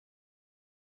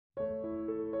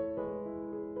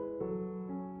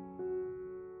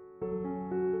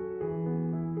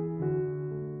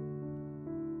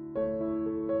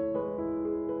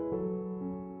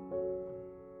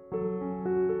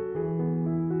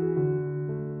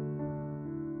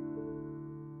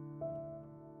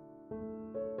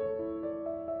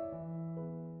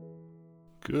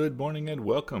Good morning and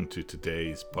welcome to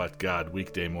today's But God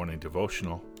Weekday Morning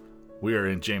Devotional. We are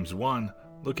in James 1,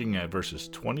 looking at verses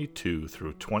 22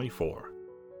 through 24.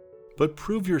 But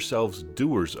prove yourselves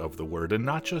doers of the word and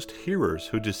not just hearers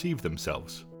who deceive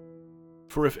themselves.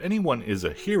 For if anyone is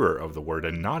a hearer of the word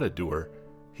and not a doer,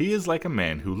 he is like a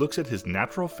man who looks at his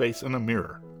natural face in a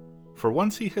mirror. For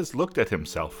once he has looked at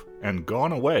himself and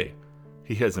gone away,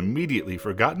 he has immediately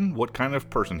forgotten what kind of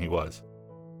person he was.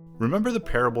 Remember the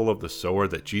parable of the sower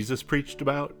that Jesus preached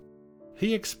about?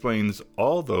 He explains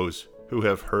all those who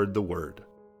have heard the word.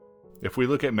 If we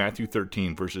look at Matthew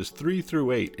 13, verses 3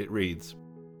 through 8, it reads,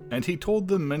 And he told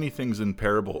them many things in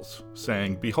parables,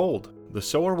 saying, Behold, the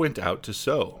sower went out to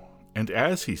sow, and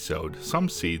as he sowed, some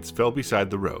seeds fell beside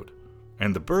the road,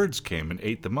 and the birds came and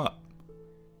ate them up.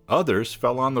 Others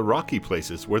fell on the rocky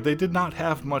places where they did not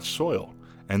have much soil,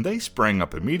 and they sprang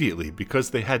up immediately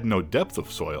because they had no depth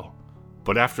of soil.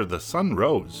 But after the sun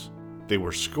rose, they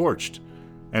were scorched,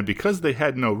 and because they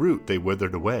had no root, they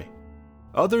withered away.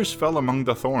 Others fell among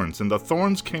the thorns, and the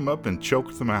thorns came up and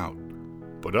choked them out.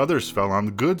 But others fell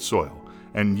on good soil,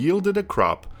 and yielded a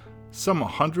crop, some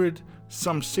 100,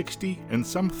 some 60, and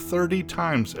some 30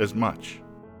 times as much.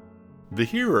 The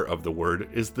hearer of the word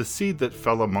is the seed that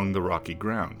fell among the rocky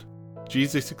ground.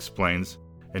 Jesus explains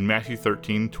in Matthew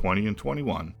 13, 20 and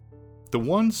 21, The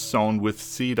one sown with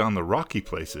seed on the rocky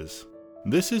places,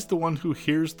 this is the one who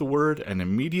hears the word and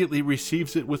immediately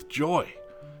receives it with joy.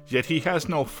 Yet he has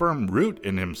no firm root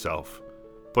in himself,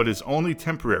 but is only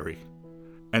temporary.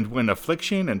 And when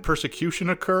affliction and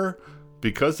persecution occur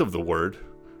because of the word,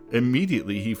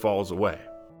 immediately he falls away.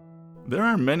 There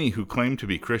are many who claim to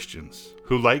be Christians,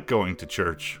 who like going to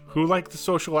church, who like the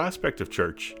social aspect of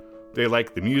church. They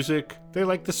like the music, they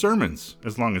like the sermons,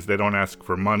 as long as they don't ask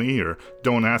for money or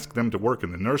don't ask them to work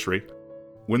in the nursery.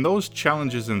 When those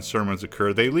challenges and sermons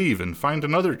occur, they leave and find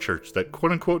another church that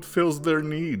quote-unquote fills their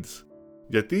needs.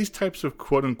 Yet these types of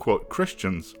quote-unquote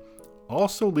Christians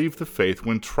also leave the faith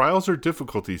when trials or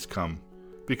difficulties come,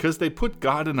 because they put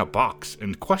God in a box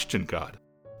and question God.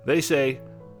 They say,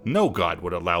 no God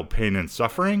would allow pain and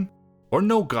suffering, or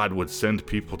no God would send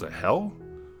people to hell.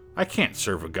 I can't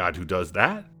serve a God who does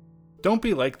that. Don't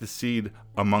be like the seed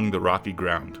among the rocky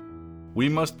ground. We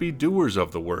must be doers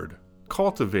of the word,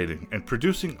 cultivating and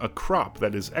producing a crop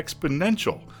that is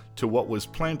exponential to what was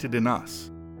planted in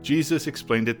us. Jesus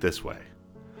explained it this way,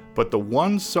 But the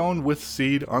one sown with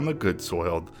seed on the good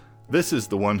soil, this is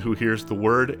the one who hears the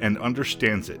word and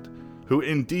understands it, who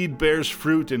indeed bears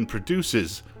fruit and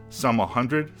produces some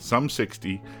 100, some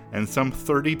 60, and some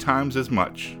 30 times as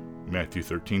much. Matthew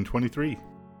 13:23.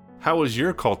 How is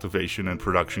your cultivation and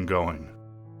production going?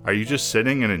 Are you just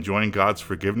sitting and enjoying God's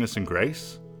forgiveness and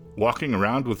grace? Walking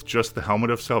around with just the helmet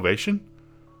of salvation?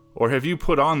 Or have you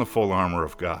put on the full armor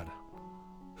of God?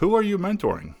 Who are you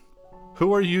mentoring?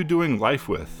 Who are you doing life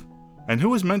with? And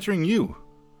who is mentoring you?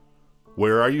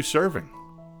 Where are you serving?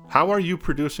 How are you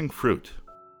producing fruit?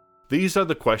 These are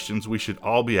the questions we should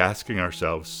all be asking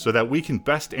ourselves so that we can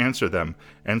best answer them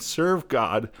and serve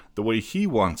God the way He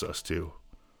wants us to.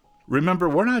 Remember,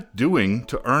 we're not doing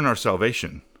to earn our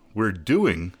salvation. We're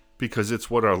doing because it's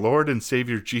what our Lord and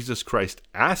Savior Jesus Christ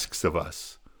asks of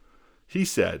us. He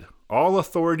said, All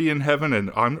authority in heaven and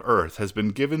on earth has been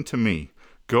given to me.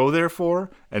 Go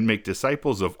therefore and make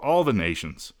disciples of all the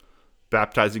nations,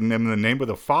 baptizing them in the name of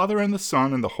the Father and the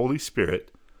Son and the Holy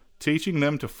Spirit, teaching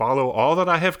them to follow all that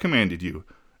I have commanded you.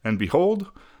 And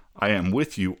behold, I am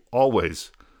with you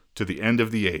always to the end of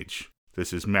the age.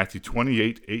 This is Matthew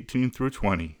 28:18 through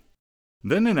 20.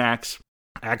 Then in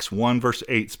Acts 1 verse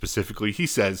 8 specifically, he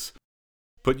says,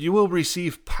 But you will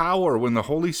receive power when the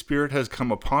Holy Spirit has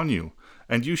come upon you,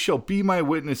 and you shall be my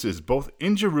witnesses both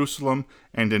in Jerusalem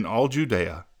and in all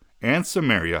Judea and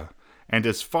Samaria, and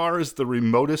as far as the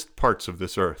remotest parts of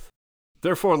this earth.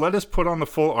 Therefore let us put on the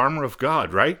full armor of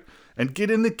God, right? And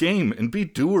get in the game and be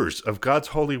doers of God's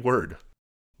holy word.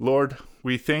 Lord,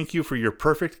 we thank you for your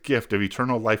perfect gift of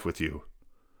eternal life with you.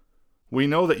 We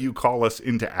know that you call us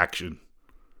into action.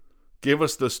 Give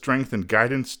us the strength and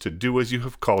guidance to do as you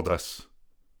have called us.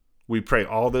 We pray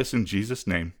all this in Jesus'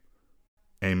 name.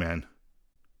 Amen.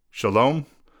 Shalom,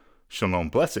 shalom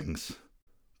blessings.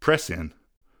 Press in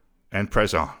and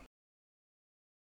press on.